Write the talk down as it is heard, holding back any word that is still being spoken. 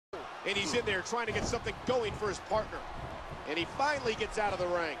And he's in there trying to get something going for his partner. And he finally gets out of the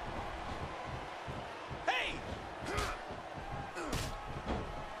ring. Hey!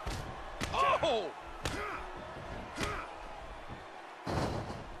 Oh!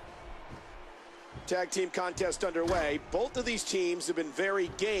 Tag team contest underway. Both of these teams have been very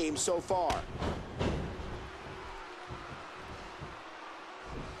game so far.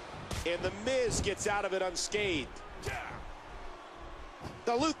 And The Miz gets out of it unscathed.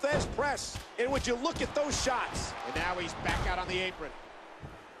 The Lou Thesz press. And would you look at those shots? And now he's back out on the apron.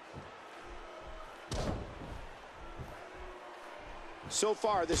 So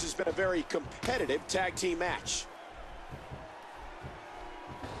far, this has been a very competitive tag team match.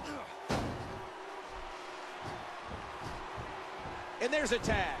 And there's a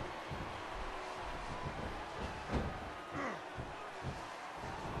tag.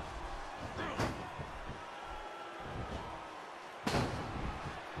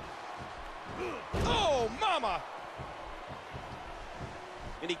 Oh, mama!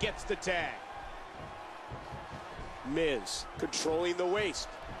 And he gets the tag. Miz controlling the waist.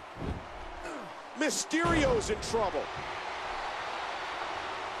 Mysterio's in trouble.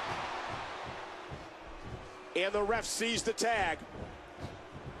 And the ref sees the tag.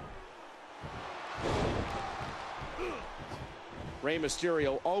 Rey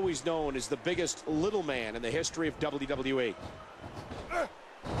Mysterio, always known as the biggest little man in the history of WWE.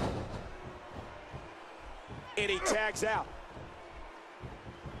 And he tags out.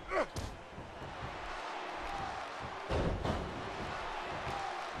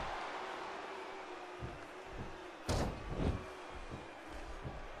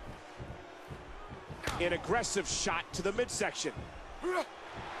 An aggressive shot to the midsection.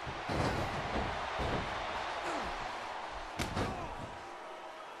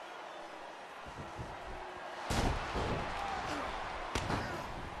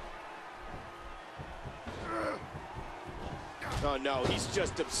 Oh no, he's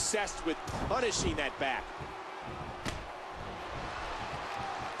just obsessed with punishing that back.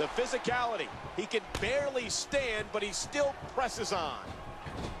 The physicality. He can barely stand, but he still presses on.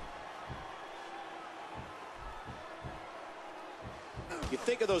 You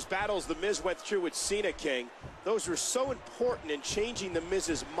think of those battles The Miz went through with Cena, King. Those were so important in changing The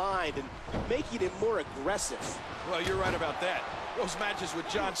Miz's mind and making him more aggressive. Well, you're right about that. Those matches with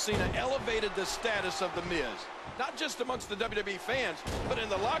John Cena elevated the status of The Miz. Not just amongst the WWE fans, but in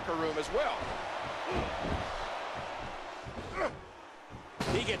the locker room as well.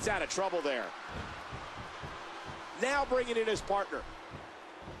 He gets out of trouble there. Now bringing in his partner.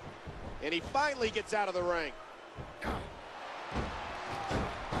 And he finally gets out of the ring.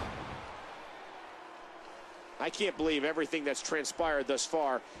 I can't believe everything that's transpired thus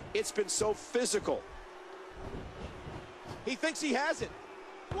far. It's been so physical. He thinks he has it.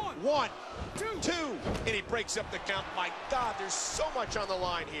 One, two, and he breaks up the count. My God, there's so much on the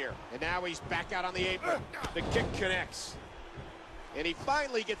line here. And now he's back out on the apron. The kick connects. And he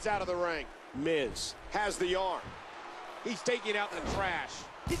finally gets out of the ring. Miz has the arm. He's taking out the trash.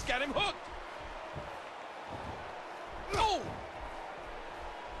 He's got him hooked. Oh!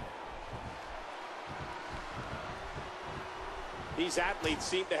 These athletes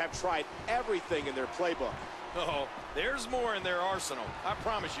seem to have tried everything in their playbook. Oh, there's more in their arsenal. I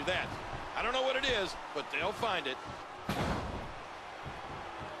promise you that. I don't know what it is, but they'll find it.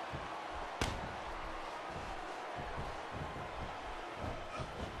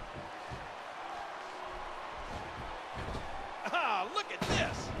 Ah, look at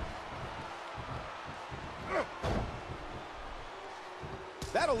this.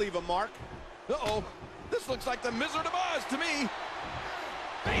 That'll leave a mark. Uh-oh. This looks like the Wizard of Oz to me.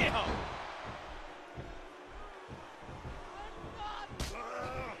 Bam!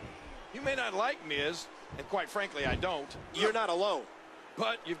 You may not like Miz, and quite frankly, I don't. You're not alone.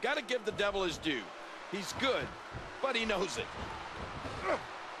 But you've got to give the devil his due. He's good, but he knows it.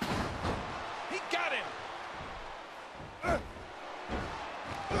 He got him!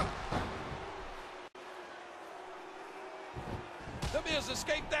 The Miz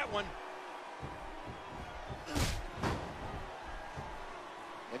escaped that one.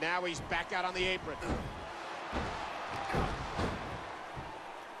 And now he's back out on the apron.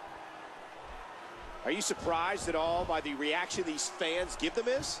 Are you surprised at all by the reaction these fans give The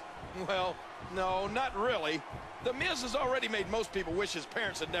Miz? Well, no, not really. The Miz has already made most people wish his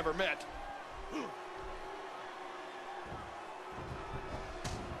parents had never met.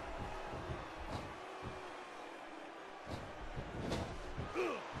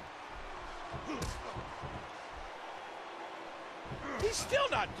 He's still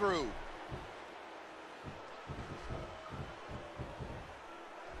not through.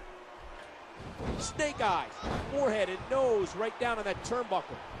 Snake eyes, forehead and nose right down on that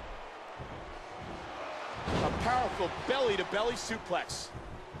turnbuckle. A powerful belly-to-belly suplex.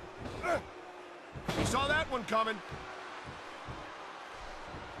 He saw that one coming.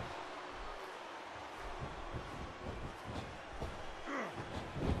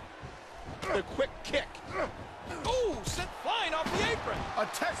 The quick kick. Ooh, sent flying off the apron. A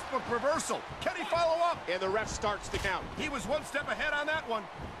textbook reversal. Can he follow up? And the ref starts the count. He was one step ahead on that one.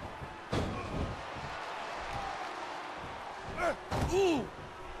 Ooh.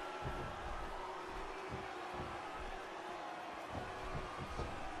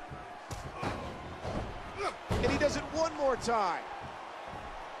 And he does it one more time.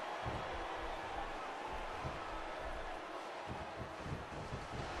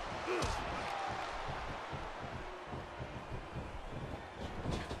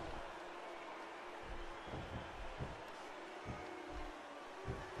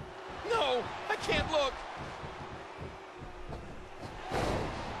 No, I can't look.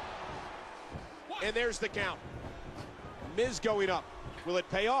 And there's the count. Miz going up. Will it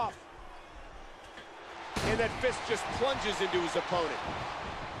pay off? And that fist just plunges into his opponent.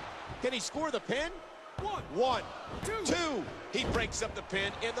 Can he score the pin? One, two. He breaks up the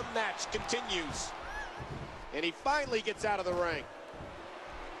pin, and the match continues. And he finally gets out of the ring.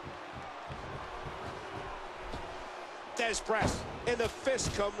 Des press, and the fists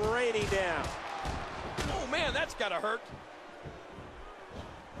come raining down. Oh, man, that's gotta hurt.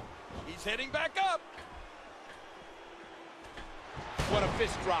 He's heading back up. What a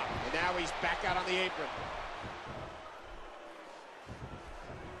fist drop. And now he's back out on the apron.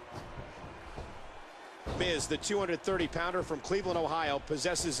 Miz, the 230-pounder from Cleveland, Ohio,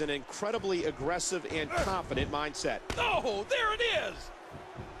 possesses an incredibly aggressive and confident mindset. Oh, there it is.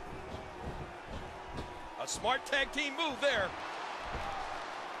 A smart tag team move there.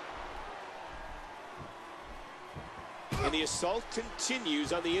 And the assault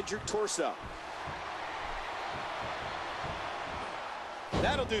continues on the injured torso.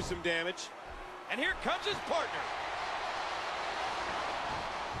 That'll do some damage. And here comes his partner.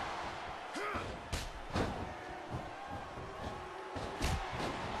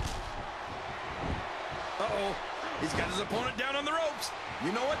 Uh-oh. He's got his opponent down on the ropes.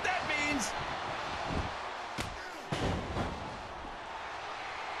 You know what that means.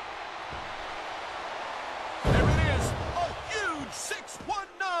 There it is. A huge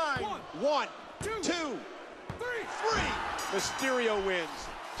 619. One, two, three. Mysterio wins.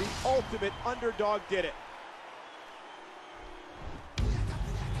 The ultimate underdog did it.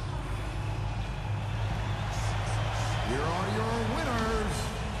 Here are your winners,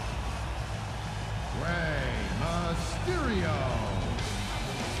 Rey Mysterio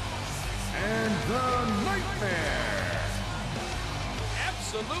and the Nightmare.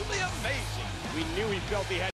 Absolutely amazing. We knew he felt he had